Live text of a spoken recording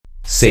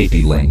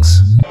Safety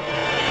Links.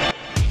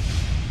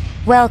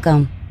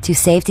 Welcome to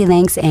Safety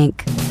Links,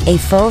 Inc., a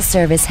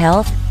full-service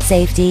health,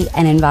 safety,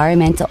 and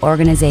environmental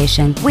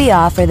organization. We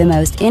offer the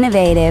most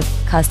innovative,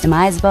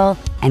 customizable,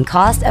 and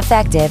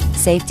cost-effective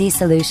safety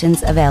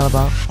solutions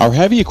available. Our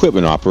heavy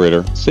equipment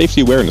operator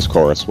safety awareness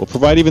course will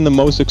provide even the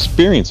most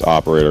experienced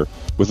operator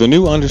with a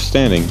new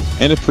understanding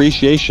and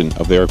appreciation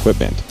of their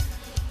equipment.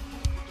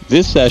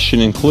 This session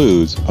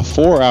includes a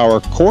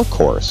 4-hour core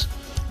course,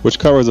 which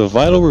covers a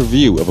vital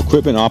review of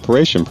equipment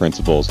operation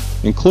principles,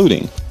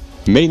 including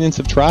maintenance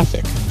of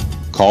traffic,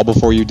 call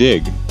before you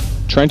dig,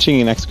 trenching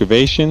and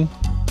excavation,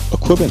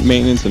 equipment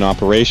maintenance and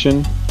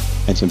operation,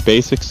 and some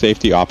basic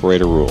safety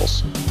operator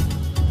rules.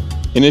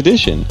 In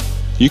addition,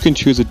 you can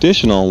choose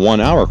additional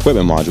 1-hour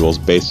equipment modules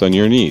based on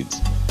your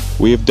needs.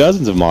 We have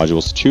dozens of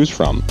modules to choose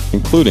from,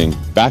 including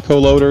backhoe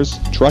loaders,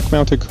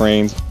 truck-mounted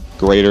cranes,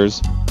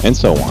 graders, and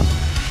so on.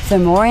 For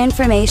more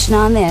information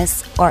on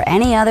this or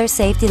any other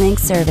Safety Link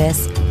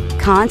service,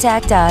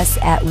 contact us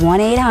at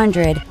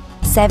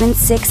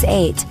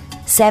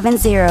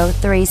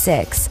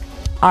 1-800-768-7036.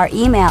 Our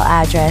email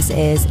address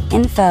is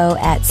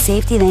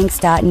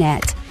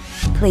info@safetylinks.net.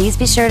 Please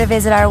be sure to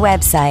visit our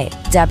website,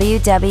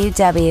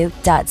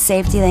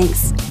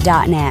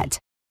 www.safetylinks.net.